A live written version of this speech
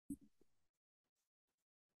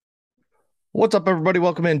What's up, everybody?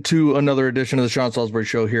 Welcome into another edition of the Sean Salisbury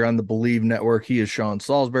Show here on the Believe Network. He is Sean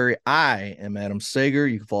Salisbury. I am Adam Sager.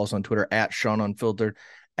 You can follow us on Twitter at Sean Unfiltered,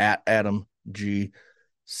 at Adam G.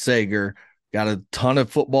 Sager. Got a ton of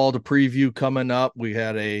football to preview coming up. We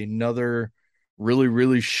had another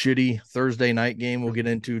really shitty Thursday night game we'll get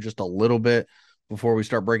into just a little bit before we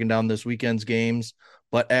start breaking down this weekend's games.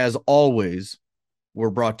 But as always, we're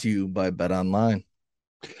brought to you by Bet Online.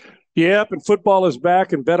 Yep, and football is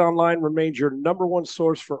back, and BetOnline remains your number one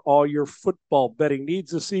source for all your football betting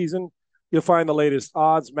needs this season. You'll find the latest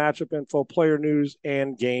odds, matchup info, player news,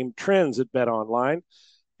 and game trends at BetOnline.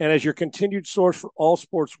 And as your continued source for all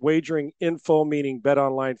sports wagering info, meaning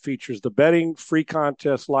BetOnline features the betting, free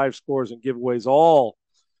contests, live scores, and giveaways all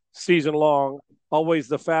season long. Always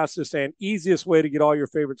the fastest and easiest way to get all your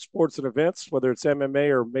favorite sports and events, whether it's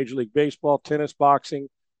MMA or Major League Baseball, tennis, boxing,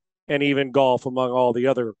 and even golf, among all the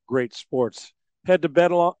other great sports. Head to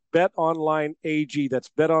BetOnline AG. That's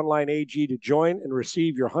BetOnline AG to join and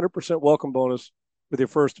receive your 100% welcome bonus with your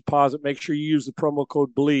first deposit. Make sure you use the promo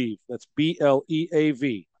code BELIEVE. That's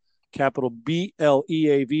BLEAV, capital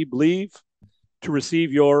BLEAV, BELIEVE, to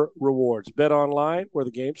receive your rewards. BetOnline, where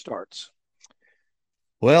the game starts.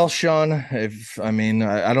 Well, Sean,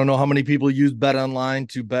 I don't know how many people used Bet Online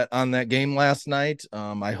to bet on that game last night.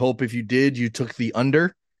 I hope if you did, you took the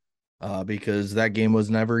under, because that game was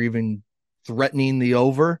never even threatening the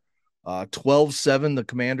over. 12-7, the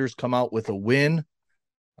Commanders come out with a win.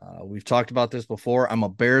 We've talked about this before. I'm a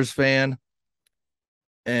Bears fan,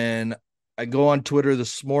 and I go on Twitter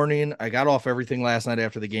this morning. I got off everything last night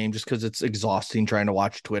after the game just because it's exhausting trying to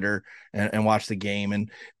watch Twitter and watch the game and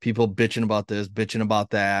people bitching about this, bitching about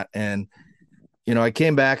that. And, I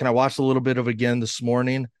came back and I watched a little bit of it again this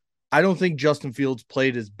morning. I don't think Justin Fields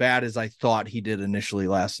played as bad as I thought he did initially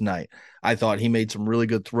last night. I thought he made some really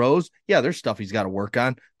good throws. Yeah, there's stuff he's got to work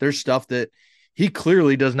on. There's stuff that he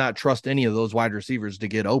clearly does not trust any of those wide receivers to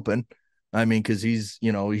get open. I mean, because he's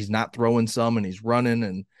not throwing some and he's running,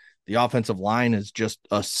 and the offensive line is just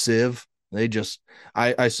a sieve.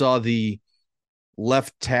 I saw the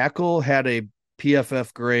left tackle had a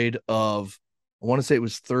PFF grade of, I want to say it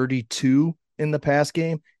was 32 in the pass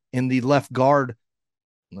game. In the left guard,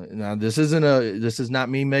 now this is not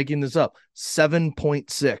me making this up,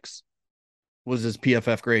 7.6 was his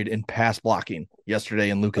PFF grade in pass blocking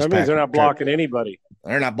yesterday in Lucas That means they're Packard. not blocking anybody.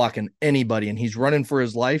 They're not blocking anybody, and he's running for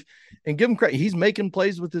his life. And give him credit, he's making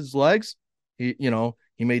plays with his legs. He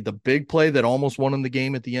made the big play that almost won him the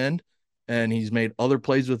game at the end, and he's made other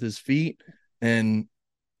plays with his feet. And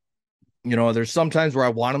there's sometimes where I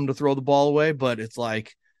want him to throw the ball away, but it's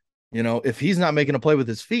like, if he's not making a play with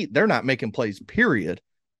his feet, they're not making plays, period.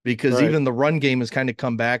 Because Right. even the run game has kind of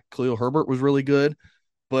come back. Khalil Herbert was really good,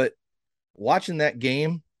 but watching that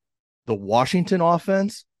game, the Washington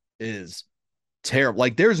offense is terrible.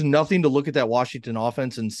 Like, there's nothing to look at that Washington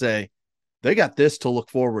offense and say they got this to look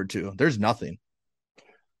forward to. There's nothing.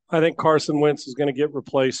 I think Carson Wentz is going to get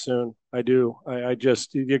replaced soon. I do. I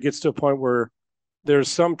just, it gets to a point where there's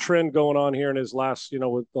some trend going on here in his last,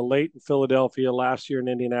 with the late in Philadelphia, last year in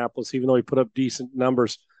Indianapolis, even though he put up decent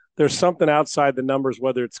numbers. There's something outside the numbers,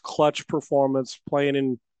 whether it's clutch performance, playing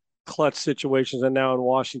in clutch situations, and now in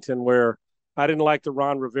Washington, where I didn't like the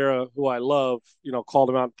Ron Rivera, who I love, called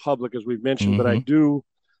him out in public, as we've mentioned, but Mm-hmm.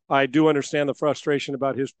 I do understand the frustration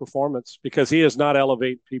about his performance because he is not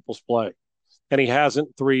elevating people's play. And he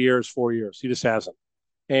hasn't 3 years, 4 years. He just hasn't.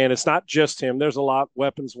 And it's not just him. There's a lot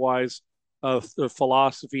weapons wise of the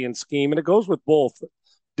philosophy and scheme, and it goes with both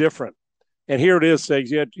different. And here it is, saying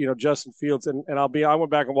you had, Justin Fields, and I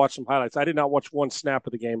went back and watched some highlights. I did not watch one snap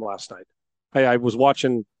of the game last night. I watched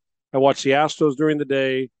the Astros during the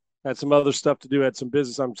day, had some other stuff to do, had some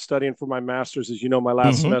business. I'm studying for my master's, as you know, my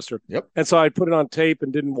last Mm-hmm. semester. Yep. And so I put it on tape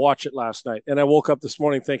and didn't watch it last night. And I woke up this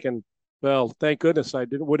morning thinking, well, thank goodness I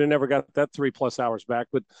would have never got that 3+ hours back.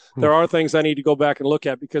 But there are Oof. things I need to go back and look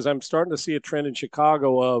at because I'm starting to see a trend in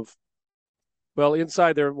Chicago of, well,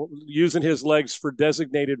 inside there using his legs for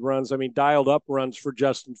designated runs. I mean, dialed up runs for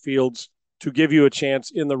Justin Fields to give you a chance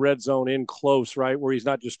in the red zone in close, right, where he's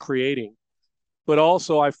not just creating. But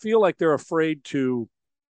also, I feel like they're afraid to.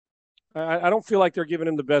 I don't feel like they're giving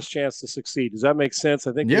him the best chance to succeed. Does that make sense?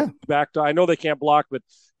 I think they're Yeah. back to. I know they can't block, but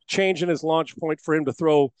changing his launch point for him to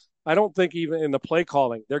throw. I don't think even in the play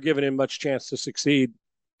calling they're giving him much chance to succeed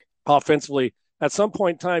offensively. At some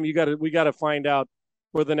point in time, we got to find out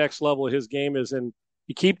where the next level of his game is, and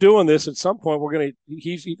you keep doing this. At some point, we're gonna.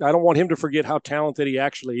 I don't want him to forget how talented he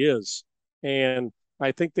actually is, and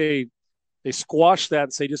I think they squash that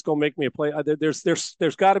and say, just go make me a play.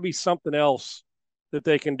 There's got to be something else that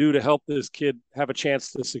they can do to help this kid have a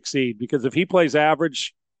chance to succeed. Because if he plays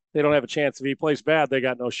average, they don't have a chance. If he plays bad, they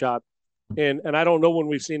got no shot. And I don't know when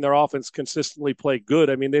we've seen their offense consistently play good.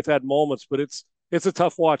 I mean, they've had moments, but it's a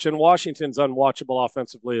tough watch. And Washington's unwatchable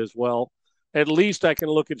offensively as well. At least I can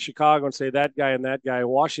look at Chicago and say that guy and that guy.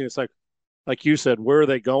 Washington, it's like you said, where are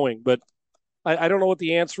they going? But I don't know what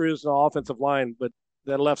the answer is in the offensive line, but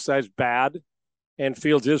that left side's bad, and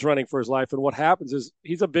Fields is running for his life. And what happens is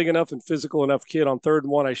he's a big enough and physical enough kid on 3rd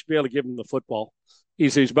and 1. I should be able to give him the football.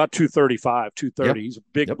 He's about 235, 230. Yep. He's a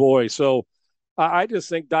big Yep. boy. So I just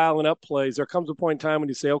think dialing up plays, there comes a point in time when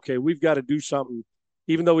you say, okay, we've got to do something,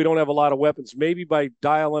 even though we don't have a lot of weapons, maybe by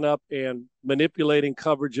dialing up and manipulating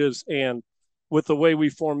coverages and with the way we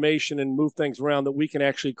formation and move things around that we can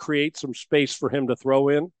actually create some space for him to throw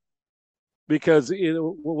in because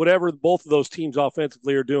whatever both of those teams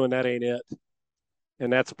offensively are doing, that ain't it.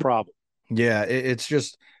 And that's a problem. Yeah,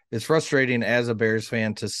 it's frustrating as a Bears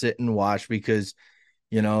fan to sit and watch because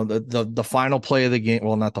the final play of the game,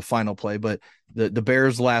 well, not the final play, but the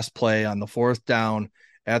Bears' last play on the 4th down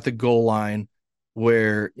at the goal line,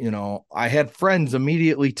 where I had friends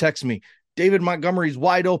immediately text me, David Montgomery's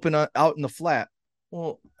wide open out in the flat.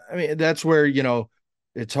 Well, I mean, that's where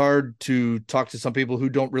it's hard to talk to some people who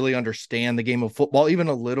don't really understand the game of football even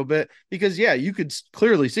a little bit, because you could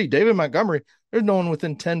clearly see David Montgomery, there's no one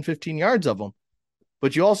within 10-15 yards of him.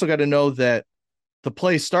 But you also got to know that the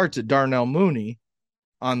play starts at Darnell Mooney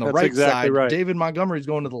on the That's right exactly side. right. David Montgomery's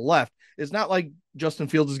going to the left. It's not like Justin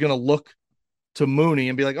Fields is going to look to Mooney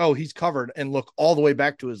and be like, oh, he's covered, and look all the way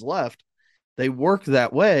back to his left. They work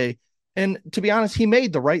that way. And to be honest, he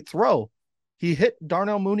made the right throw. He hit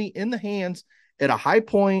Darnell Mooney in the hands at a high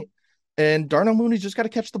point, and Darnell Mooney's just got to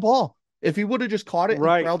catch the ball. If he would have just caught it and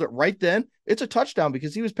Right. corralled it right then, it's a touchdown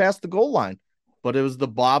because he was past the goal line. But it was the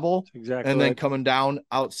bobble That's exactly and then right. coming down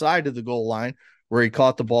outside of the goal line where he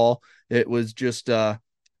caught the ball. It was just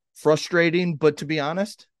frustrating. But to be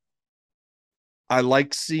honest, I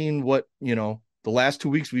like seeing what, the last 2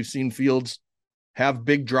 weeks we've seen Fields have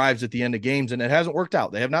big drives at the end of games, and it hasn't worked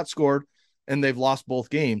out. They have not scored, and they've lost both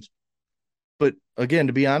games. But again,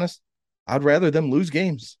 to be honest, I'd rather them lose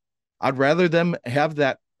games. I'd rather them have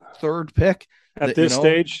that 3rd pick. At this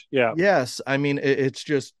stage, yeah. Yes. I mean, it's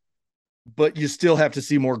just, but you still have to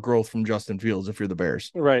see more growth from Justin Fields if you're the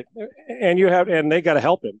Bears. Right. And they got to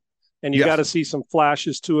help him. And you got Yes. to see some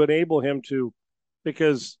flashes to enable him to,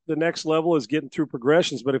 because the next level is getting through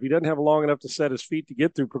progressions. But if he doesn't have long enough to set his feet to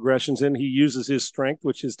get through progressions, then he uses his strength,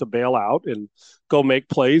 which is to bail out and go make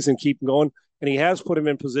plays and keep going. And he has put him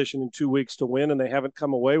in position in 2 weeks to win, and they haven't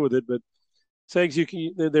come away with it. But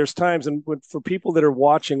Segs, there's times, and for people that are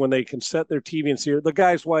watching, when they can set their TV and see the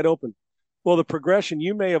guy's wide open. Well, the progression,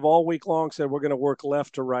 you may have all week long said we're going to work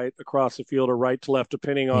left to right across the field or right to left,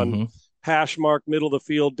 depending on Mm-hmm. hash mark, middle of the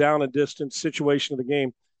field, down a distance, situation of the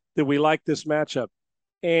game, that we like this matchup.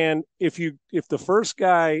 And if the first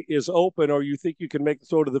guy is open, or you think you can make the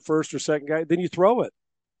throw to the first or second guy, then you throw it.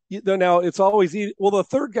 Now it's always easy. Well, the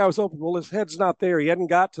third guy was open. Well, his head's not there. He hadn't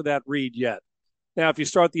got to that read yet. Now, if you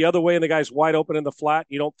start the other way and the guy's wide open in the flat,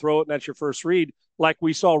 you don't throw it, and that's your first read, like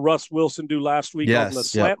we saw Russ Wilson do last week on the Yes. Yep.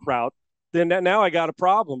 slant route, then now I got a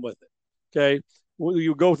problem with it. Okay. Well,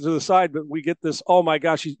 you go to the side, but we get this, oh my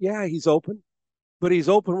gosh, he's open. But he's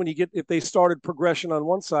open if they started progression on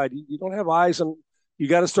one side. You don't have eyes on, you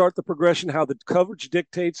got to start the progression how the coverage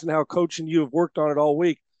dictates and how coach and you have worked on it all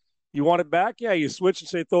week. You want it back? Yeah, you switch and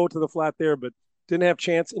say throw it to the flat there, but didn't have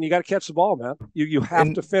chance, and you got to catch the ball, man. You have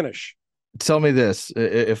And to finish. tell me this,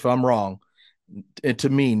 if I'm wrong. To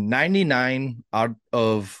me, 99 out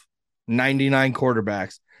of 99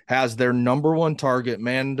 quarterbacks has their number one target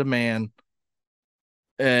man to man,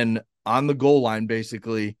 and on the goal line,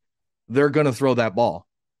 basically, they're going to throw that ball.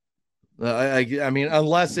 I mean,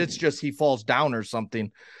 unless it's just he falls down or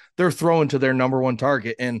something, they're throwing to their number one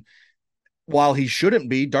target. And while he shouldn't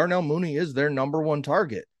be, Darnell Mooney is their number one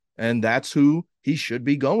target, and that's who he should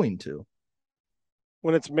be going to.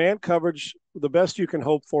 When it's man coverage, the best you can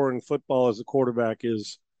hope for in football as a quarterback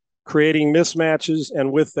is creating mismatches,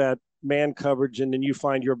 and with that man coverage, and then you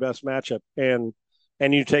find your best matchup and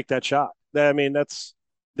you take that shot. I mean, that's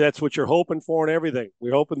what you're hoping for and everything.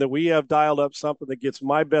 We're hoping that we have dialed up something that gets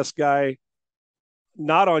my best guy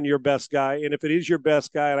not on your best guy. And if it is your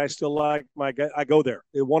best guy and I still like my guy, I go there.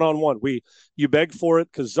 One-on-one. You beg for it,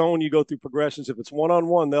 because zone, you go through progressions. If it's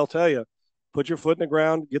one-on-one, they'll tell you, put your foot in the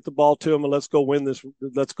ground, get the ball to him, and let's go win this.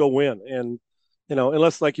 Let's go win. And,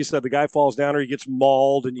 unless, like you said, the guy falls down or he gets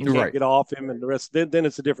mauled and you can't Right. get off him and the rest, then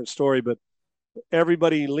it's a different story. But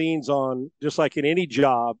everybody leans on, just like in any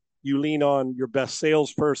job, you lean on your best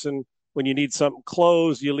salesperson. When you need something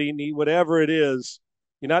closed, you lean, whatever it is.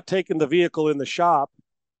 You're not taking the vehicle in the shop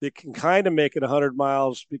that can kind of make it 100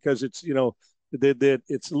 miles because it's, that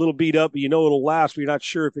it's a little beat up, but it'll last, but you're not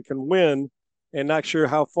sure if it can win and not sure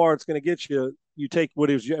how far it's going to get you. You take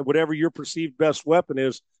whatever your perceived best weapon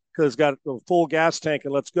is because it's got a full gas tank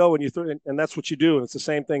and let's go. And and that's what you do. And it's the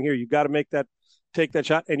same thing here. You got to take that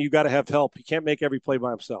shot and you got to have help. You can't make every play by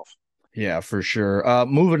himself. Yeah, for sure.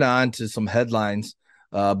 Moving on to some headlines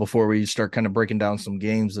before we start kind of breaking down some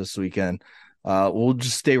games this weekend. We'll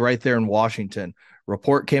just stay right there in Washington.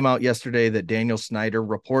 Report came out yesterday that Daniel Snyder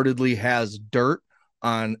reportedly has dirt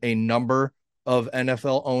on a number of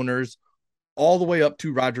NFL owners, all the way up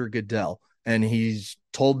to Roger Goodell. And he's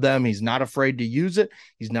told them he's not afraid to use it.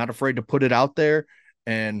 He's not afraid to put it out there.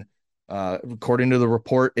 And according to the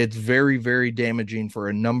report, it's very, very damaging for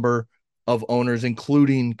a number of owners,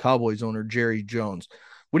 including Cowboys owner Jerry Jones.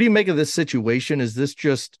 What do you make of this situation? Is this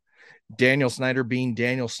just Daniel Snyder being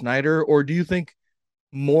Daniel Snyder, or do you think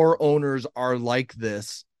more owners are like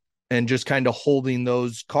this and just kind of holding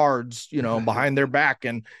those cards, behind their back?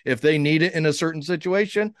 And if they need it in a certain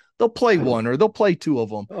situation, they'll play one or they'll play two of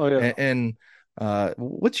them. Oh, yeah. And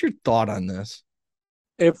what's your thought on this?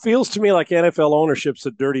 It feels to me like NFL ownership's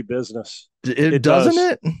a dirty business. It does.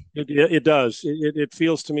 doesn't it? It does. It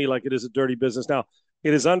feels to me like it is a dirty business. Now,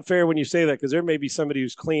 it is unfair when you say that because there may be somebody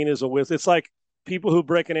who's clean as a whistle. It's like people who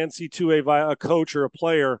break an NC2A via a coach or a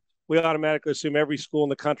player. We automatically assume every school in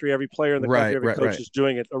the country, every player in the country, every coach is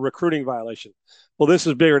doing it, a recruiting violation. Well, this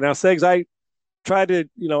is bigger. Now, Segs, I tried to,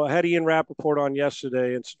 I had Ian Rappaport on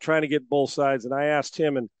yesterday and trying to get both sides. And I asked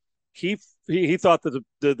him, and he thought that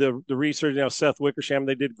the research, Seth Wickersham,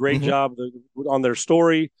 they did a great job on their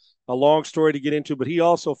story, a long story to get into. But he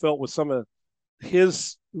also felt with some of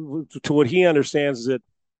his, to what he understands, is that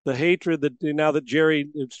the hatred that now that Jerry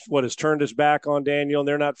has turned his back on Daniel and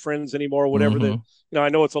they're not friends anymore, whatever that, I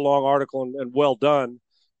know it's a long article and well done,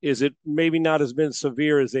 is it maybe not as been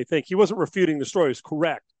severe as they think. He wasn't refuting the story, is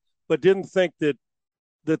correct, but didn't think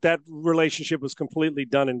that relationship was completely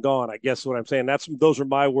done and gone. I guess what I'm saying. Those are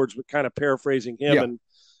my words, but kind of paraphrasing him. Yeah.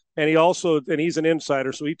 And he also, and he's an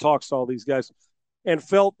insider, so he talks to all these guys, and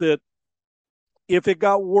felt that if it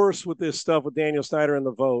got worse with this stuff with Daniel Snyder in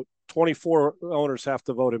the vote, 24 owners have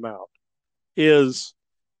to vote him out, is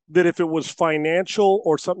that if it was financial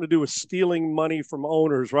or something to do with stealing money from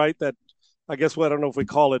owners, right? That, I guess, I don't know if we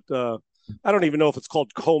call it, I don't even know if it's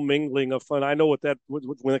called commingling of fund. I know what that,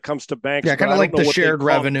 when it comes to banks. Yeah, kind of like the shared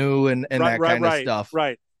revenue and that kind of stuff.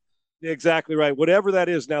 Right. Exactly right. Whatever that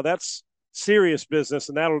is. Now that's serious business,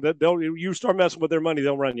 and you start messing with their money,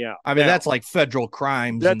 they'll run you out. I mean, that's like federal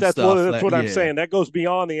crimes and that's stuff. That's what I'm saying. That goes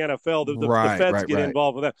beyond the NFL. The feds get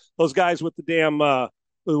involved with that. Those guys with the damn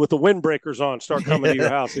with the windbreakers on start coming to your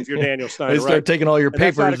house if you're Daniel Snyder. They start taking all your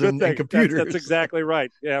papers and computers. That's exactly right.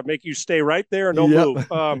 Yeah, make you stay right there and don't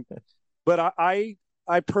move. But I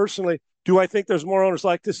personally, do I think there's more owners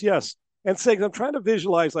like this? Yes. And saying I'm trying to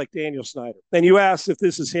visualize like Daniel Snyder. And you asked if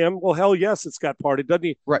this is him. Well, hell yes, it's got party, doesn't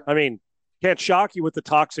he? Right. I mean, can't shock you with the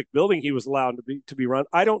toxic building he was allowed to be run.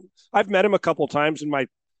 I've met him a couple of times in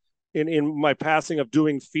my passing of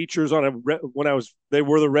doing features on they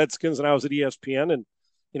were the Redskins and I was at ESPN, and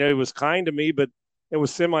he was kind to me, but it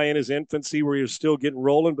was semi in his infancy where he was still getting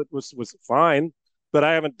rolling, but was fine. But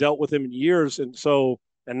I haven't dealt with him in years, and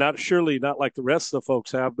not like the rest of the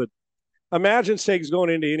folks have. But imagine Stakes going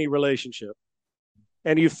into any relationship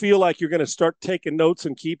and you feel like you're going to start taking notes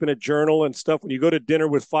and keeping a journal and stuff when you go to dinner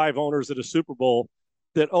with 5 owners at a Super Bowl,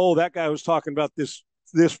 that, oh, that guy was talking about this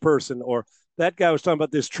person, or that guy was talking about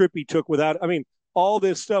this trip he took all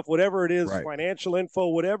this stuff, whatever it is, financial info,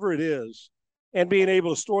 whatever it is, and being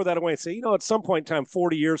able to store that away and say, at some point in time,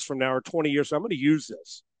 40 years from now or 20 years, I'm going to use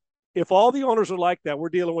this. If all the owners are like that, we're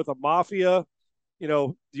dealing with a mafia.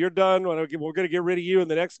 You're done. We're going to get rid of you, and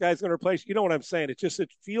the next guy's going to replace you. You know what I'm saying? It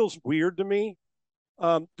feels weird to me.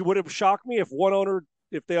 Would it shock me if one owner,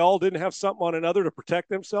 if they all didn't have something on another to protect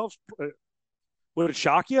themselves? Would it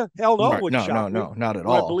shock you? Hell no, it wouldn't shock me. No, not at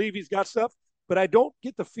all. I believe he's got stuff, but I don't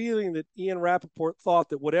get the feeling that Ian Rappaport thought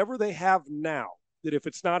that whatever they have now, that if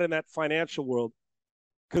it's not in that financial world,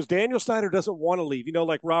 because Daniel Snyder doesn't want to leave.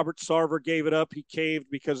 Like Robert Sarver gave it up. He caved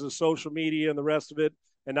because of social media and the rest of it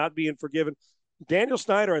and not being forgiven. Daniel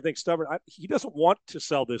Snyder, I think, stubborn. He doesn't want to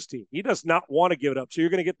sell this team. He does not want to give it up. So you're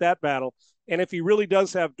going to get that battle. And if he really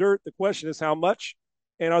does have dirt, the question is how much?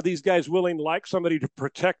 And are these guys willing, like somebody, to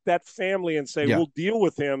protect that family and say, we'll deal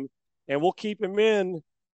with him and we'll keep him in,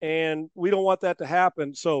 and we don't want that to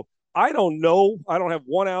happen. So I don't know. I don't have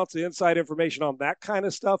 1 ounce of inside information on that kind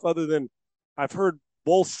of stuff other than I've heard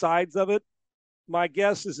both sides of it. My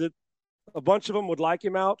guess is that a bunch of them would like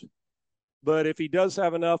him out. But if he does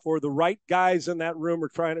have enough, or the right guys in that room are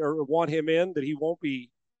trying or want him in, that he won't be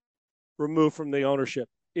removed from the ownership.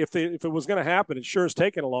 If it was going to happen, it sure has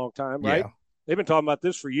taken a long time, right? Yeah. They've been talking about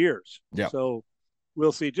this for years. Yeah. So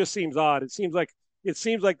we'll see. It just seems odd. It seems like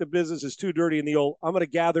the business is too dirty in the old. I'm going to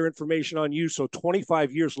gather information on you. So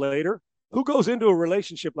 25 years later, who goes into a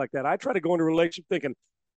relationship like that? I try to go into a relationship thinking,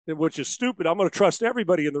 which is stupid. I'm going to trust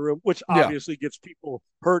everybody in the room, which Yeah. obviously gets people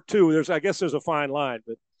hurt too. I guess there's a fine line,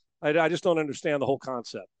 but I just don't understand the whole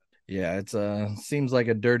concept. Yeah. It's seems like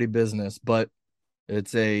a dirty business, but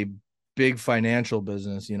it's a big financial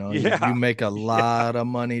business. You Yeah, make a yeah, lot of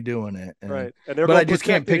money doing it. right. And they're But I going to just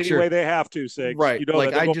can't protect it any picture, way they have to, Sigs. right. You know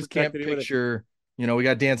Like that they're I going to just protect can't it any way. picture, we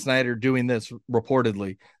got Dan Snyder doing this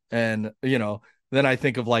reportedly. And, then I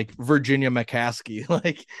think of like Virginia McCaskey,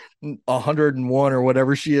 like 101 or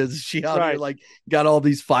whatever she is. She out here Right. like got all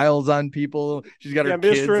these files on people. She's got her Yeah, Mr.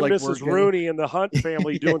 kids and like Mrs. working. Rooney and the Hunt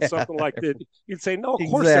family doing Yeah, something like that. You'd say, no, of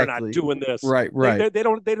course they're not exactly. doing this. Right, They right. they, they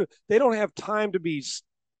don't they don't they don't have time to be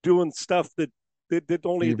doing stuff that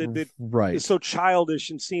Right. is so childish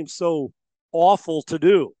and seems so awful to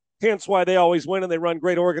do. Hence why they always win and they run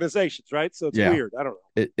great organizations, right? So it's Yeah. weird. I don't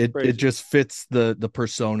know. It Crazy. just fits the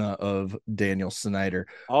persona of Daniel Snyder.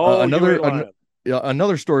 Oh, you Another ain't lying.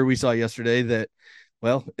 another story we saw yesterday that,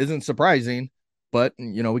 well, isn't surprising, but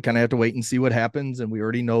we kind of have to wait and see what happens, and we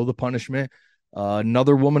already know the punishment.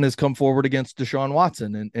 Another woman has come forward against Deshaun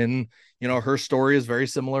Watson, and her story is very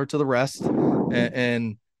similar to the rest,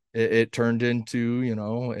 and it turned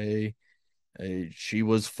into she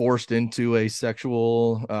was forced into a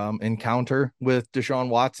sexual encounter with Deshaun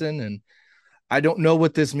Watson, and I don't know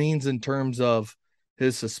what this means in terms of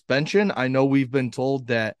his suspension. I know we've been told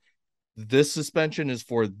that this suspension is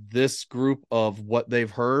for this group of what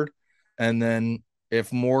they've heard. And then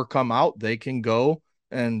if more come out, they can go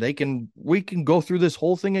and we can go through this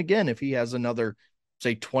whole thing again. If he has another,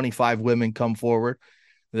 say, 25 women come forward,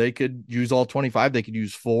 they could use all 25. They could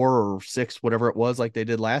use 4 or 6, whatever it was, like they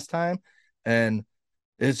did last time. And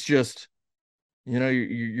it's just,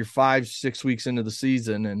 you're 5, 6 weeks into the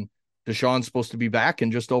season, and Deshaun's supposed to be back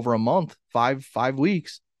in just over a month, five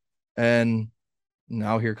weeks, and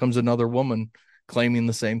now here comes another woman claiming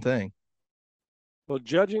the same thing. Well,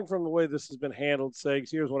 judging from the way this has been handled, Segs,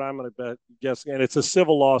 here's what I'm going to guess. And it's a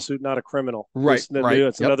civil lawsuit, not a criminal. Right, right,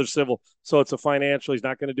 It's yep, another civil. So it's a financial. He's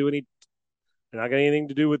not going to do any, they're not going to anything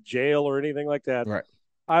to do with jail or anything like that. right,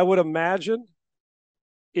 I would imagine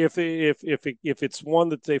if it's one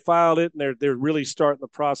that they filed it and they're really starting the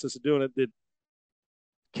process of doing it, that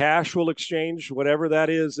cash will exchange whatever that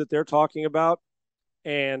is that they're talking about.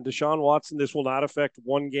 And Deshaun Watson, this will not affect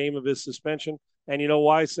one game of his suspension. And you know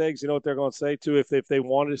why, Segs? You know what they're going to say too? If they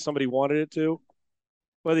wanted, somebody wanted it to,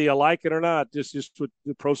 whether you like it or not, just with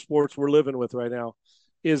the pro sports we're living with right now,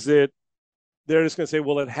 is that they're just going to say,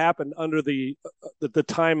 well, it happened under the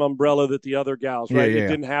time umbrella that the other gals, yeah, right? yeah, It yeah.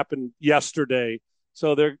 didn't happen yesterday,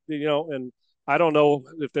 so they're and I don't know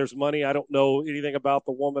if there's money. I don't know anything about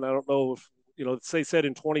the woman. I don't know if they said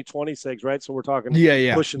in 2020, Segs, right? So we're talking Yeah,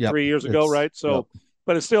 yeah, pushing yep. 3 years ago, It's right? yep. So,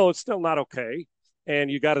 but it's still not okay, and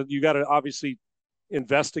you got to obviously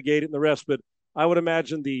investigate it and the rest, but. I would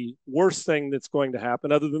imagine the worst thing that's going to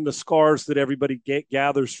happen, other than the scars that everybody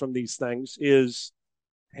gathers from these things, is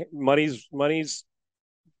money's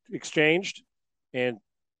exchanged, and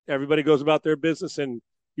everybody goes about their business. And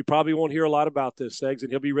you probably won't hear a lot about this, Eggs, and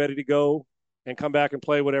he'll be ready to go and come back and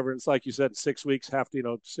play whatever. And it's like you said, 6 weeks,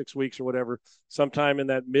 6 weeks or whatever, sometime in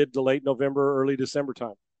that mid to late November, early December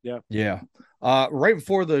time. Yeah. Yeah. Right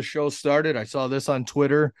before the show started, I saw this on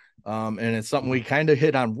Twitter, and it's something we kind of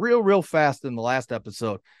hit on real fast in the last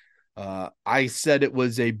episode. I said it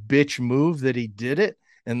was a bitch move that he did it,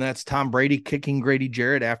 and that's Tom Brady kicking Grady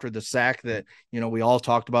Jarrett after the sack that we all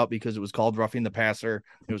talked about because it was called roughing the passer.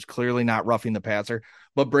 It was clearly not roughing the passer,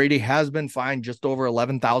 but Brady has been fined just over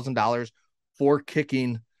 $11,000 for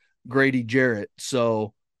kicking Grady Jarrett.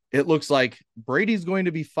 So it looks like Brady's going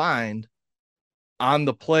to be fined on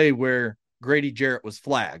the play where Grady Jarrett was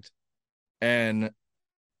flagged, and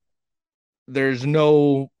there's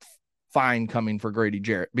no fine coming for Grady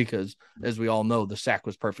Jarrett because, as we all know, the sack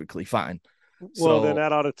was perfectly fine. Well, then So,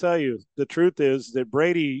 that ought to tell you the truth is that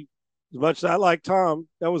Brady, as much as I like Tom,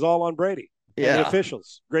 that was all on Brady and the yeah,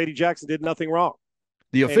 officials. Grady Jackson did nothing wrong,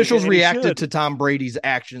 the and officials he reacted should. to Tom Brady's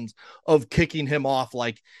actions of kicking him off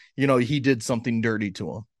like, he did something dirty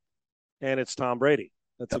to him. And it's Tom Brady.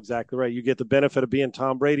 That's Yep. exactly right. You get the benefit of being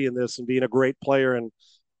Tom Brady in this and being a great player and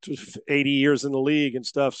 80 years in the league and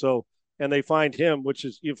stuff. So, and they find him, which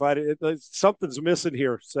is you find something's missing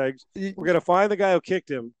here, Segs. We're going to find the guy who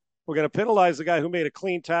kicked him. We're going to penalize the guy who made a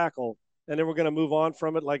clean tackle, and then we're going to move on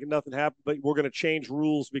from it like nothing happened. But we're going to change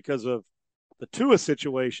rules because of the Tua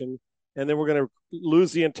situation. and then we're going to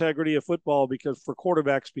lose the integrity of football because for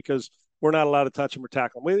quarterbacks because we're not allowed to touch them or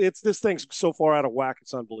tackle them. It's this thing's so far out of whack,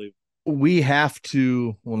 it's unbelievable. We have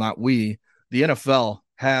to, well, not we, the NFL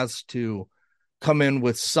has to come in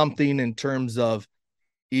with something in terms of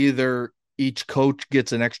either each coach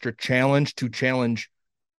gets an extra challenge to challenge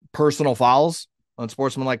personal fouls on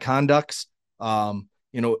sportsmanlike conducts.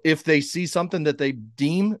 If they see something that they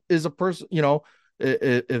deem is a person,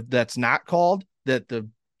 if that's not called, that the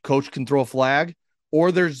coach can throw a flag,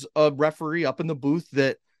 or there's a referee up in the booth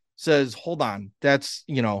that says, hold on, that's,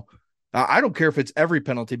 I don't care if it's every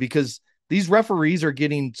penalty because these referees are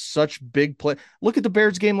getting such big play. Look at the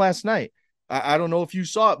Bears game last night. I don't know if you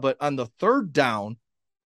saw it, but on the third down,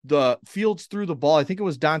 the Fields threw the ball. I think it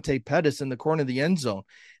was Dante Pettis in the corner of the end zone.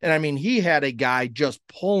 And I mean, he had a guy just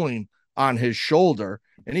pulling on his shoulder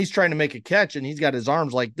and he's trying to make a catch and he's got his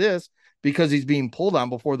arms like this because he's being pulled on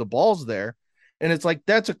before the ball's there. And it's like,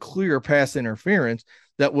 that's a clear pass interference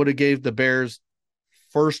that would have gave the Bears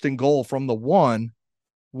first and goal from the 1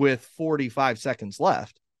 with 45 seconds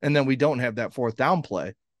left. And then we don't have that fourth down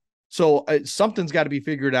play. So something's got to be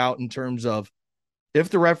figured out in terms of if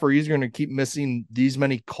the referees are going to keep missing these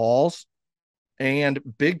many calls and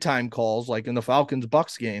big time calls, like in the Falcons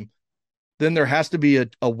Bucks game, then there has to be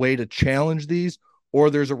a way to challenge these, or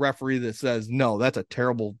there's a referee that says, no, that's a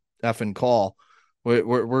terrible effing call.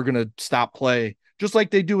 We're going to stop play, just like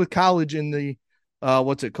they do with college in the,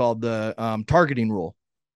 what's it called? The targeting rule,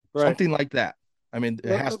 Right. something like that. I mean,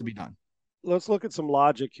 it has to be done. Let's look at some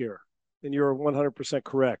logic here. And you're 100%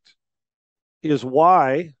 correct. Is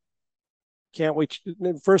why can't we?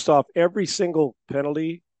 First off, every single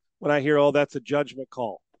penalty, when I hear, oh, that's a judgment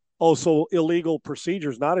call. Oh, so illegal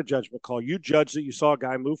procedure is not a judgment call. You judge that you saw a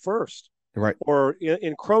guy move first, Right. or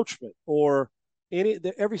encroachment, or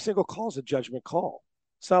every single call is a judgment call.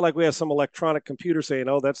 It's not like we have some electronic computer saying,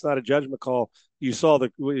 oh, that's not a judgment call. You saw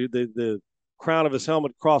the crown of his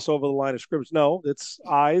helmet cross over the line of scrimmage. No, it's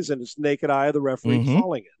eyes and it's naked eye of the referee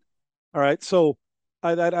calling it. All right. So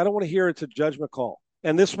I don't want to hear it's a judgment call.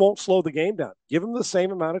 And this won't slow the game down. Give them the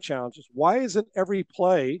same amount of challenges. Why isn't every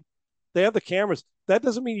play? They have the cameras. That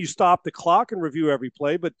doesn't mean you stop the clock and review every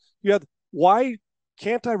play, but you have. Why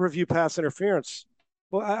can't I review pass interference?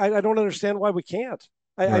 Well, I don't understand why we can't.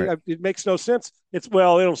 It makes no sense.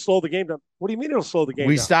 It'll slow the game down. What do you mean it'll slow the game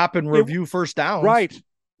We down? stop and review first downs. Right.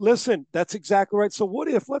 Listen, that's exactly right. So what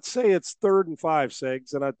if, let's say it's 3rd and 5,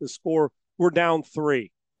 Segs, and at the score, we're down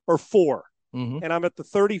 3 or 4, and I'm at the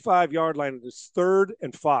 35-yard line, and it's 3rd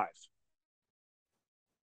and 5.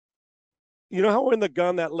 You know how in the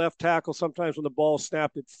gun, that left tackle, sometimes when the ball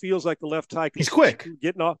snapped, it feels like the left tackle he's quick.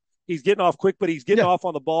 Getting off. He's getting off quick, but he's getting off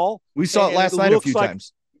on the ball. We saw it last night a few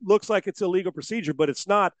times. Looks like it's illegal procedure, but it's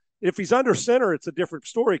not. If he's under center, it's a different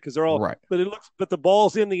story because they're all right. But the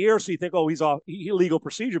ball's in the air, so you think, oh, he's off illegal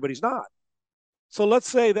procedure, but he's not. So let's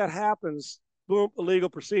say that happens. Boom, illegal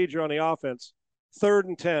procedure on the offense. 3rd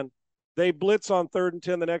and 10. They blitz on 3rd and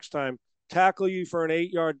 10 the next time. Tackle you for an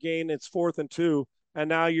 8-yard gain. It's 4th and 2, and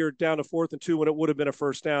now you're down to 4th and 2 when it would have been a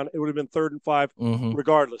first down. It would have been 3rd and 5,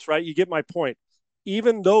 regardless, right? You get my point.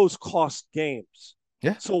 Even those cost games.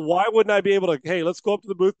 Yeah. So why wouldn't I be able to? Hey, let's go up to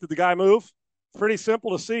the booth. Did the guy move? Pretty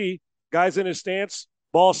simple to see. Guy's in his stance,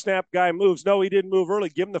 ball snap, guy moves. No, he didn't move early.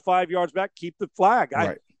 Give him the 5 yards back, keep the flag.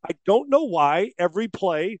 Right. I don't know why every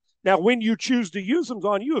play. Now, when you choose to use them's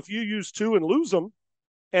on you. If you use 2 and lose them,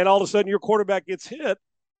 and all of a sudden your quarterback gets hit,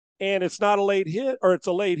 and it's not a late hit, or it's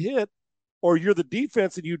a late hit, or you're the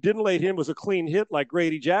defense and you didn't late him, was a clean hit like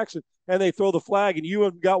Grady Jackson, and they throw the flag, and you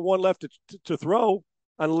have got one left to throw,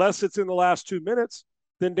 unless it's in the last 2 minutes,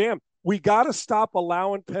 then damn, we got to stop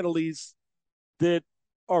allowing penalties that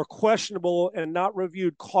are questionable and not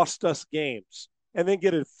reviewed cost us games, and then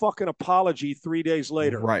get a fucking apology 3 days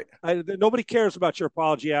later. Right. Nobody cares about your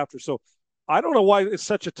apology after. So I don't know why it's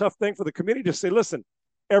such a tough thing for the committee to say, listen,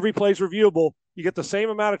 every play's reviewable. You get the same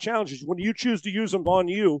amount of challenges. When you choose to use them on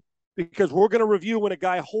you, because we're going to review when a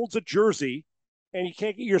guy holds a jersey and you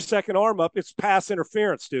can't get your second arm up, it's pass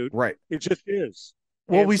interference, dude. Right. It just is.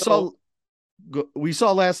 Well, we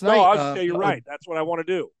saw last night. No, I was say you're right. That's what I want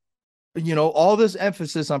to do. All this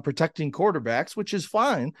emphasis on protecting quarterbacks, which is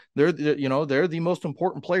fine. They're the most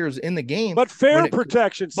important players in the game. But fair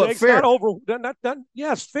protection, but fair.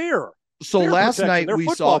 Yes, fair. So fair last protection. night They're we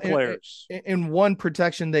saw players. In one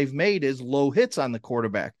protection they've made is low hits on the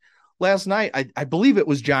quarterback. Last night, I believe it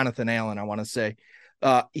was Jonathan Allen, I want to say.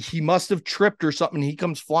 He must have tripped or something. He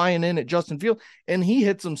comes flying in at Justin Fields, and he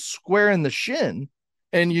hits him square in the shin.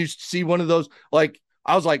 And you see one of those, like,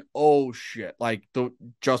 I was like, oh, shit. Like, the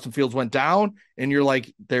Justin Fields went down, and you're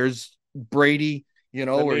like, there's Brady. The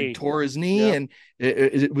or he knee. tore his knee Yep. and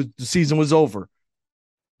it was the season was over.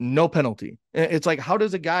 No penalty. It's like, how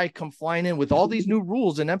does a guy come flying in with all these new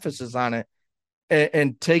rules and emphasis on it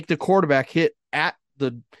and take the quarterback hit at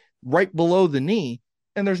the right below the knee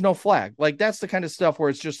and there's no flag? Like, that's the kind of stuff where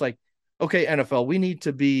it's just like, okay, NFL, we need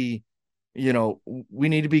to be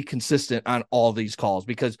consistent on all these calls,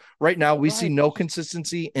 because right now we see Right. no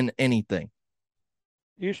consistency in anything.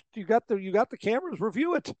 You got the cameras.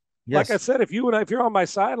 Review it. Like I Yes. said, if you're on my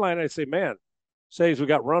sideline, I say, man, says we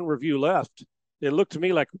got run review left. It looked to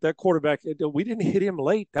me like that quarterback. We didn't hit him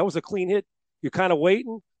late. That was a clean hit. You're kind of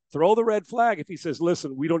waiting. Throw the red flag if he says,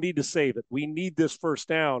 "Listen, we don't need to save it. We need this first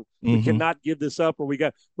down. We Mm-hmm. cannot give this up, or we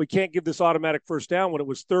can't give this automatic first down." When it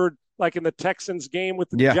was third, like in the Texans game with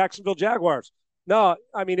the Yeah. Jacksonville Jaguars. No,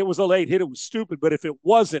 I mean it was a late hit. It was stupid. But if it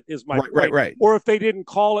wasn't, is my Right, right, point. right. Or if they didn't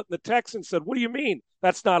call it, and the Texans said, "What do you mean?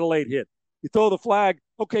 That's not a late hit." You throw the flag.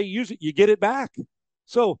 Okay, use it. You get it back.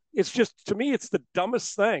 So it's just, to me, it's the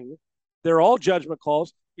dumbest thing. They're all judgment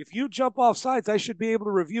calls. If you jump off sides, I should be able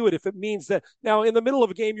to review it if it means that now in the middle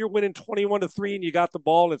of a game you're winning 21-3 and you got the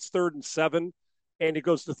ball and it's 3rd and 7 and it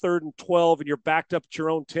goes to 3rd and 12 and you're backed up at your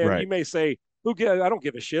own 10. You Right. may say, I don't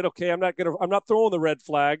give a shit. Okay, I'm not throwing the red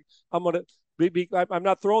flag. I'm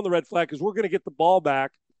not throwing the red flag because we're gonna get the ball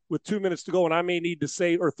back with 2 minutes to go and I may need to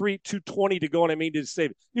save, or 2:20 to go and I may need to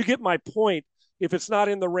save. You get my point. If it's not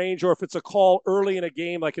in the range, or if it's a call early in a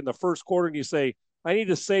game, like in the first quarter, and you say, I need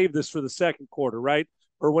to save this for the second quarter, right?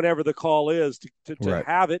 Or whenever the call is to Right.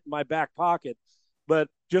 have it in my back pocket. But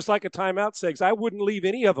just like a timeout says, I wouldn't leave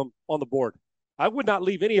any of them on the board. I would not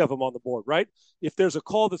leave any of them on the board, right? If there's a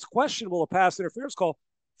call that's questionable, a pass interference call,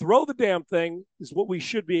 throw the damn thing is what we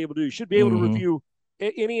should be able to do. You should be able to Mm-hmm. review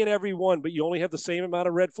any and every one, but you only have the same amount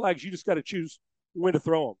of red flags. You just got to choose when to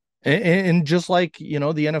throw them. And just like, the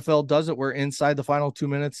NFL does it, where inside the final 2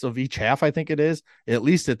 minutes of each half, I think it is, at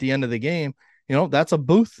least at the end of the game, that's a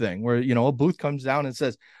booth thing where, a booth comes down and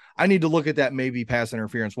says, I need to look at that maybe pass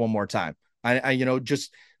interference one more time.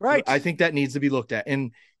 Just, Right. I think that needs to be looked at.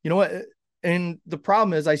 And you know what? And the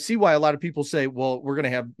problem is, I see why a lot of people say, well, we're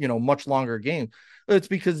going to have, much longer games. It's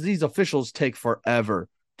because these officials take forever.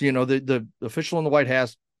 The official in the white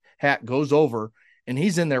hat goes over and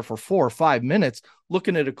he's in there for 4 or 5 minutes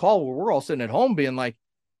looking at a call where we're all sitting at home being like,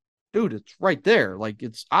 dude, it's right there. Like,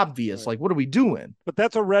 it's obvious. Right. Like, what are we doing? But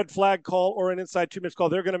that's a red flag call or an inside 2 minutes call.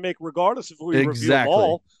 They're going to make regardless if we review them Exactly.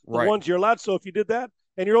 all, the Right. ones you're allowed. So if you did that,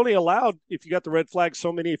 and you're only allowed, if you got the red flag,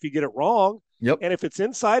 so many if you get it wrong. Yep. And if it's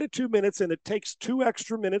inside of 2 minutes and it takes 2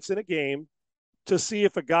 extra minutes in a game to see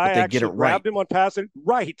if a guy But they get it actually right. grabbed him on passing,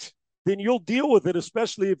 right, then you'll deal with it,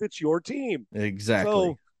 especially if it's your team. Exactly.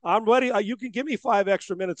 So I'm ready. You can give me 5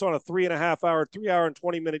 extra minutes on a 3.5 hour, 3 hour and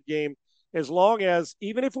 20-minute game, as long as,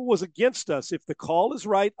 even if it was against us, if the call is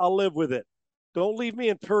right, I'll live with it. Don't leave me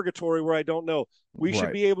in purgatory where I don't know. We should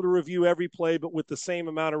Right. be able to review every play, but with the same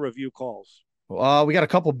amount of review calls. We got a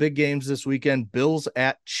couple big games this weekend. Bills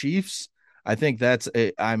at Chiefs. I think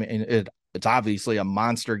it's obviously a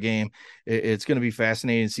monster game. It's going to be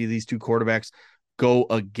fascinating to see these two quarterbacks go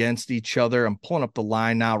against each other. I'm pulling up the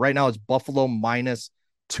line now. Right now it's Buffalo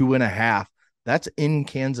 -2.5. That's in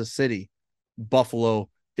Kansas City. Buffalo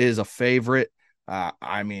is a favorite.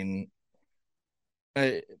 I mean,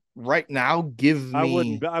 right now, give I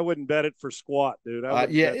wouldn't. me. I wouldn't bet it for squat, dude. I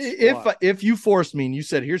wouldn't Yeah, bet if squat. if you forced me and you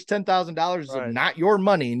said, here's $10,000 of Right not your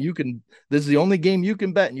money, and this is the only game you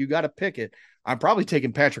can bet, and you got to pick it, I'm probably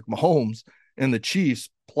taking Patrick Mahomes and the Chiefs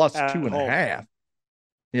plus two at and a home. half.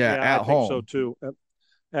 Yeah, Yeah, I at think so home. too.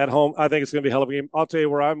 At home, I think it's going to be a hell of a game. I'll tell you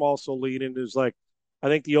where I'm also leaning is like, I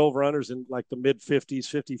think the over-under's in like the mid-50s,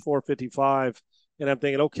 54, 55. And I'm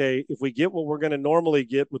thinking, okay, if we get what we're going to normally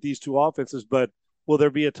get with these two offenses, but will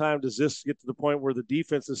there be a time, does this get to the point where the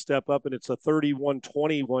defenses step up and it's a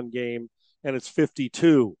 31-21 game and it's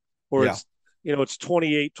 52, or Yeah, it's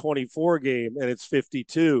 28-24 game and it's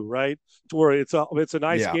 52, right? To where it's a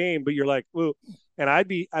nice yeah, game, but you're like, ooh.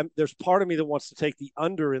 And there's part of me that wants to take the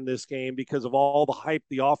under in this game because of all the hype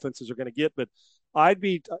the offenses are going to get. But I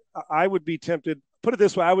would be tempted. Put it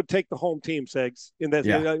this way: I would take the home team, Segs, in that.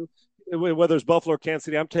 yeah, Whether it's Buffalo or Kansas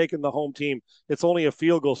City, I'm taking the home team. It's only a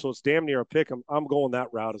field goal, so it's damn near a pick. I'm going that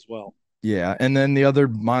route as well. yeah. And then the other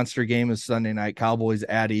monster game is Sunday night: Cowboys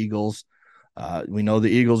at Eagles. We know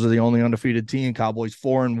the Eagles are the only undefeated team. Cowboys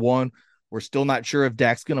 4-1. We're still not sure if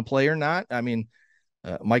Dak's going to play or not. I mean,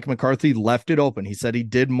 Mike McCarthy left it open. He said he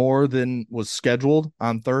did more than was scheduled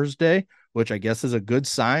on Thursday, which I guess is a good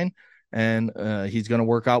sign. And he's going to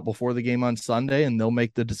work out before the game on Sunday, and they'll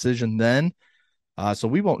make the decision then. So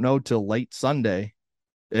we won't know till late Sunday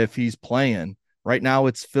if he's playing. Right now,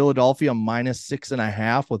 it's Philadelphia minus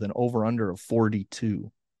 6.5 with an over under of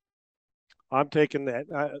 42. I'm taking that.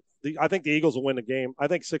 I think the Eagles will win the game. I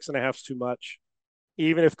think 6.5 is too much.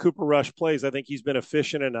 Even if Cooper Rush plays, I think he's been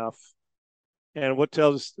efficient enough. And what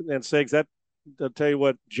tells and Segs that I'll tell you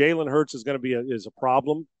what, Jalen Hurts is going to be is a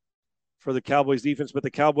problem for the Cowboys defense, but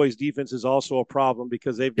the Cowboys defense is also a problem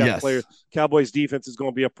because they've got players. Yes. Cowboys defense is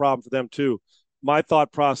going to be a problem for them too. My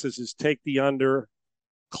thought process is take the under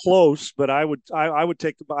close, but I would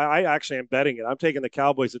take I actually am betting it. I'm taking the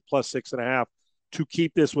Cowboys at plus 6.5 to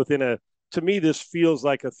keep this within a. To me, this feels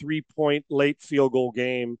like a 3-point late field goal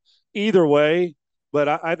game. Either way, but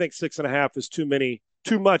I think 6.5 is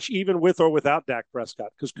too much, even with or without Dak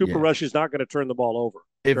Prescott, because Cooper Yeah. Rush is not going to turn the ball over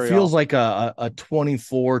It very feels often. like a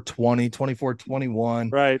 24-20,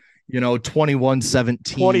 24-21, Right. 21-17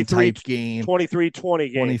 23, type game.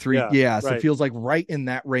 23-20 game. 23. Yeah. Yes. It Right. feels like right in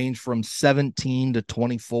that range from 17 to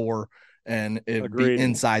 24, and it'd be Agreed.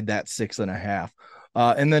 inside that 6.5.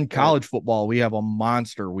 And then Right. college football, we have a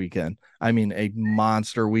monster weekend. I mean, a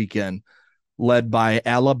monster weekend led by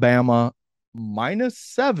Alabama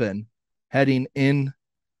 -7 heading in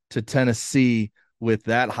to Tennessee with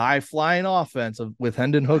that high flying offense with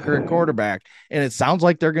Hendon Hooker at quarterback. And it sounds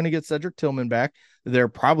like they're going to get Cedric Tillman back. They're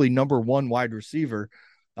probably number one wide receiver.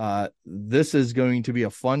 This is going to be a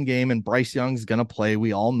fun game, and Bryce Young's going to play.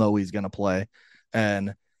 We all know he's going to play.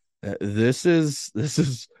 And this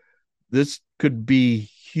could be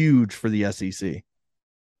huge for the SEC.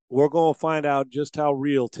 We're going to find out just how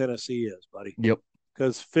real Tennessee is, buddy. Yep.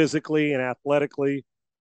 Because physically and athletically,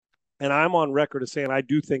 and I'm on record as saying I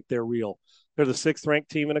do think they're real. They're the sixth ranked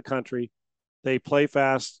team in the country. They play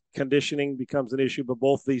fast. Conditioning becomes an issue, but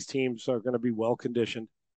both these teams are going to be well conditioned.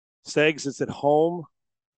 Segs is at home.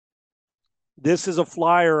 This is a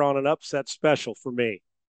flyer on an upset special for me.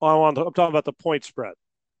 I'm talking about the point spread.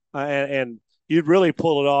 And you'd really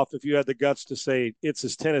pull it off if you had the guts to say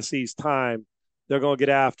it's Tennessee's time. They're going to get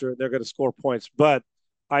after it. They're going to score points. But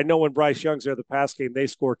I know when Bryce Young's there, the pass game, they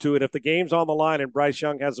score too. And if the game's on the line and Bryce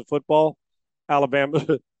Young has a football, Alabama,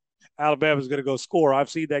 Alabama's going to go score. I've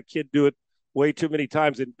seen that kid do it way too many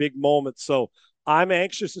times in big moments. So I'm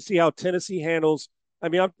anxious to see how Tennessee handles. I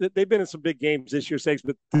mean, they've been in some big games this year, Sakes,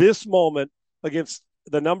 but this moment against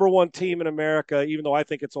the number one team in America, even though I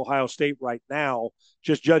think it's Ohio State right now,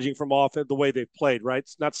 just judging from off the way they've played, right?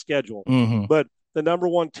 It's not schedule, Mm-hmm. but the number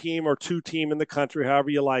one team or two team in the country, however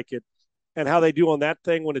you like it, and how they do on that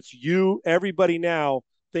thing when it's you, everybody now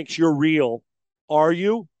thinks you're real. Are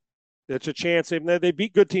you? It's a chance. They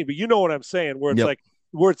beat good teams, but you know what I'm saying, where it's Yep. like,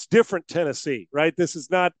 where it's different Tennessee, right? This is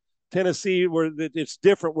not Tennessee where it's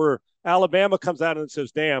different, where Alabama comes out and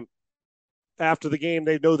says, damn, after the game,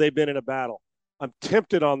 they know they've been in a battle. I'm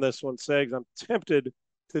tempted on this one, Segs. I'm tempted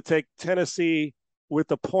to take Tennessee with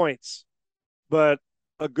the points, but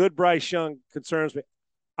a good Bryce Young concerns me.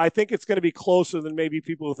 I think it's going to be closer than maybe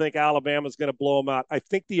people who think Alabama's going to blow them out. I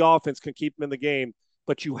think the offense can keep them in the game,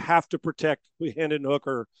 but you have to protect Hendon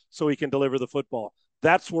Hooker so he can deliver the football.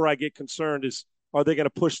 That's where I get concerned is, are they going to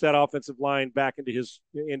push that offensive line back into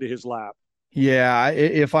his lap? Yeah,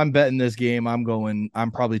 if I'm betting this game,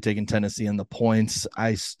 I'm probably taking Tennessee in the points.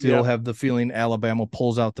 I still Yep. have the feeling Alabama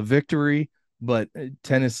pulls out the victory, but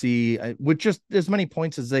Tennessee, with just as many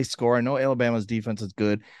points as they score, I know Alabama's defense is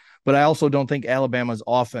good, but I also don't think Alabama's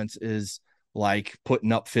offense is like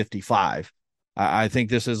putting up 55. I think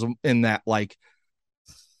this is in that like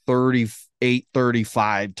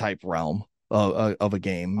 38-35 type realm of a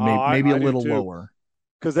game, Oh, maybe a I do little too, lower.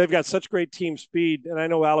 because they've got such great team speed, and I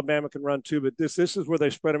know Alabama can run too. But this is where they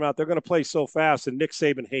spread them out. They're going to play so fast, and Nick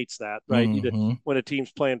Saban hates that, right? Mm-hmm. When a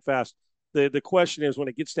team's playing fast. The question is when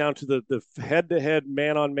it gets down to the head to head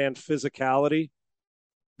man on man physicality.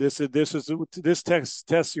 This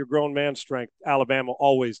tests your grown man strength. Alabama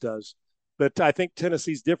always does, but I think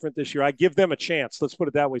Tennessee's different this year. I give them a chance. Let's put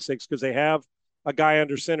it that way, Six, because they have a guy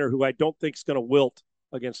under center who I don't think is going to wilt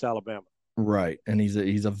against Alabama. Right. And he's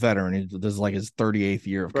a veteran. This is like his 38th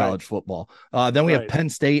year of Right, college football. Then we have right. Penn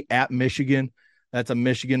State at Michigan. That's a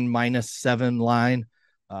Michigan -7 line.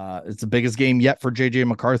 It's the biggest game yet for JJ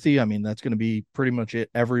McCarthy. I mean, that's going to be pretty much it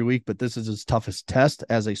every week, but this is his toughest test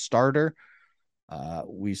as a starter.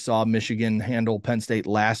 We saw Michigan handle Penn State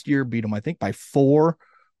last year, beat them, I think, by 4.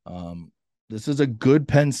 Um, this is a good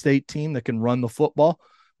Penn State team that can run the football.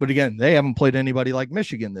 But again, they haven't played anybody like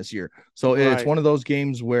Michigan this year. So it's Right. one of those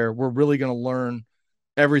games where we're really going to learn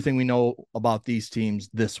everything we know about these teams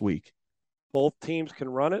this week. Both teams can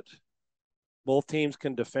run it. Both teams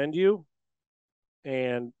can defend you,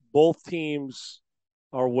 and both teams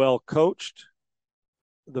are well coached.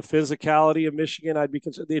 The physicality of Michigan, I'd be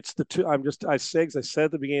concerned. It's the two. I said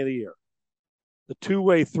at the beginning of the year, the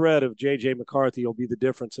two-way thread of J.J. McCarthy will be the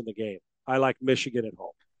difference in the game. I like Michigan at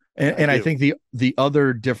home. And I think the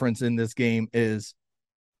other difference in this game is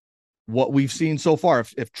what we've seen so far.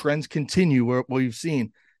 If trends continue, what we've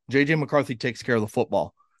seen, J.J. McCarthy takes care of the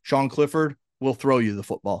football. Sean Clifford will throw you the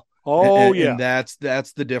football. And that's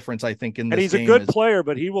the difference, I think, in this game. And he's a good player,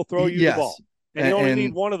 but he will throw you the ball. And you only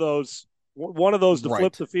need one of those to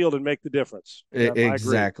flip the field and make the difference. Yeah,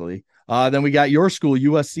 exactly. Then we got your school,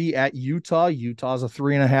 USC at Utah. Utah's a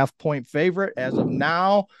 3.5-point favorite as of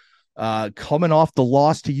now. Coming off the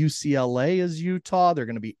loss to UCLA is Utah. They're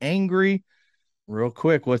going to be angry. Real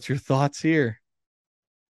quick, what's your thoughts here?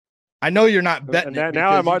 I know you're not betting.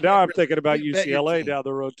 Now I'm thinking about UCLA down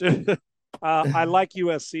the road too. I like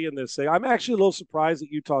USC in this thing. I'm actually a little surprised that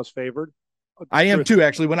Utah's favored. I am too,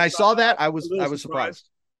 actually. When I saw that, I was surprised.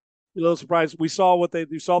 A little surprised. We saw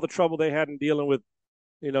the trouble they had in dealing with,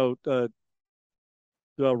 why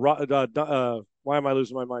am I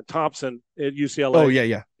losing my mind? Thompson at UCLA. Oh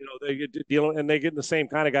yeah. They get dealing and they get the same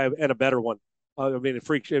kind of guy and a better one.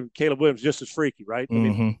 Caleb Williams just as freaky, right?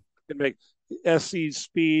 Mm-hmm. Can make SC's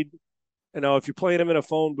speed. If you're playing him in a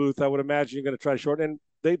phone booth, I would imagine you're going to try to shorten.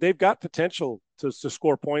 And they've got potential to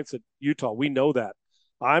score points at Utah. We know that.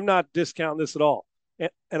 I'm not discounting this at all,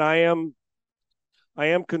 and I am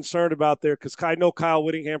concerned about because I know Kyle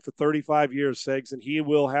Whittingham for 35 years, Segs, and he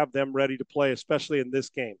will have them ready to play, especially in this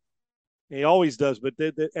game. He always does, but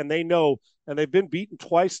they know, and they've been beaten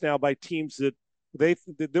twice now by teams that they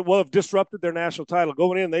will have disrupted their national title.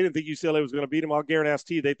 Going in, they didn't think UCLA was going to beat them. I'll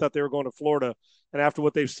guarantee they thought they were going to Florida, and after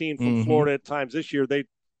what they've seen from Florida at times this year,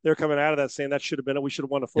 they're coming out of that saying that should have been it. We should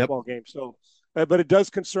have won a football game. So, but it does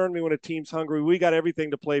concern me when a team's hungry. We got everything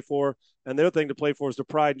to play for, and their thing to play for is the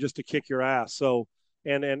pride just to kick your ass. So,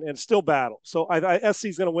 and still battle. So,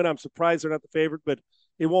 SC's going to win. I'm surprised they're not the favorite, but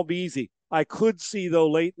it won't be easy. I could see though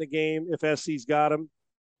late in the game if SC's got them,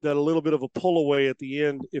 that a little bit of a pull away at the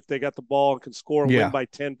end if they got the ball and can score and win by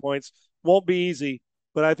 10 points. Won't be easy,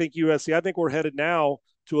 but I think USC. I think we're headed now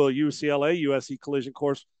to a UCLA USC collision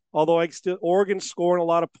course. Although Oregon's scoring a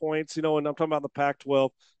lot of points, and I'm talking about the Pac-12.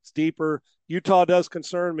 It's deeper. Utah does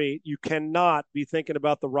concern me. You cannot be thinking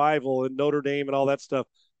about the rival and Notre Dame and all that stuff.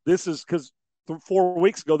 This is because 4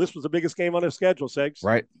 weeks ago, this was the biggest game on their schedule, Segs.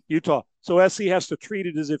 Right. Utah. So SC has to treat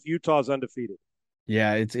it as if Utah's undefeated.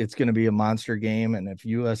 Yeah, it's going to be a monster game. And if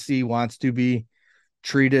USC wants to be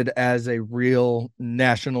treated as a real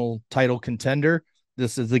national title contender,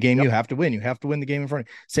 this is the game you have to win. You have to win the game in front of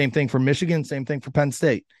you. Same thing for Michigan, same thing for Penn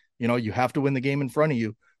State. You have to win the game in front of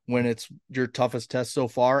you when it's your toughest test so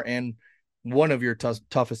far and one of your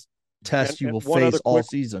toughest tests you will face all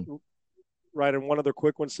season. Right, and one other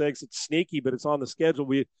quick one, Segs, it's sneaky, but it's on the schedule.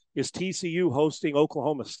 Is TCU hosting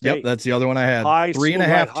Oklahoma State? Yep, that's the other one I had. 3.5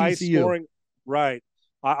 TCU. High scoring. Right.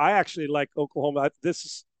 I actually like Oklahoma. This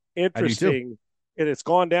is interesting. And it's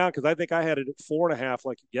gone down because I think I had it at 4.5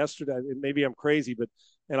 like yesterday. Maybe I'm crazy, but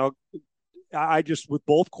I just with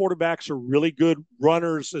both quarterbacks are really good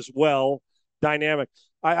runners as well, dynamic.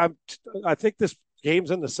 I think this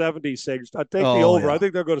game's in the 70s. I take the over. Yeah. I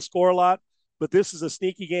think they're going to score a lot, but this is a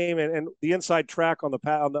sneaky game, and the inside track on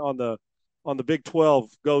the Big 12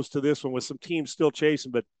 goes to this one with some teams still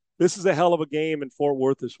chasing. But this is a hell of a game in Fort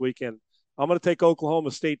Worth this weekend. I'm going to take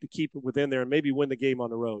Oklahoma State to keep it within there and maybe win the game on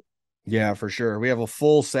the road. Yeah, for sure. We have a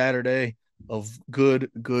full Saturday of good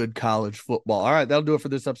college football. All right, that'll do it for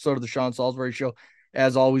this episode of the Sean Salisbury Show.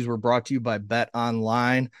 As always, we're brought to you by Bet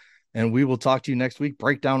Online, and we will talk to you next week,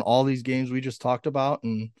 break down all these games we just talked about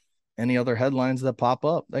and any other headlines that pop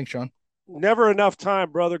up. Thanks, Sean. Never enough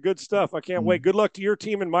time, brother. Good stuff. I can't wait. Good luck to your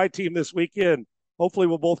team and my team this weekend. Hopefully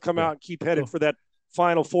we'll both come out and keep headed for that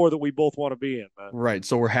Final Four that we both want to be in, man. Right,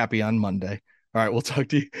 so we're happy on Monday. All right, we'll talk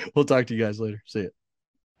to you guys later. See you.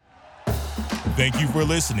 Thank you for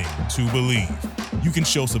listening to Believe. You can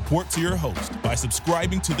show support to your host by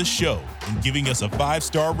subscribing to the show and giving us a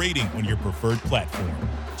 5-star rating on your preferred platform.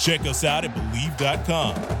 Check us out at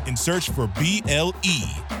Believe.com and search for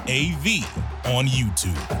BLEAV on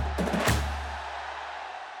YouTube.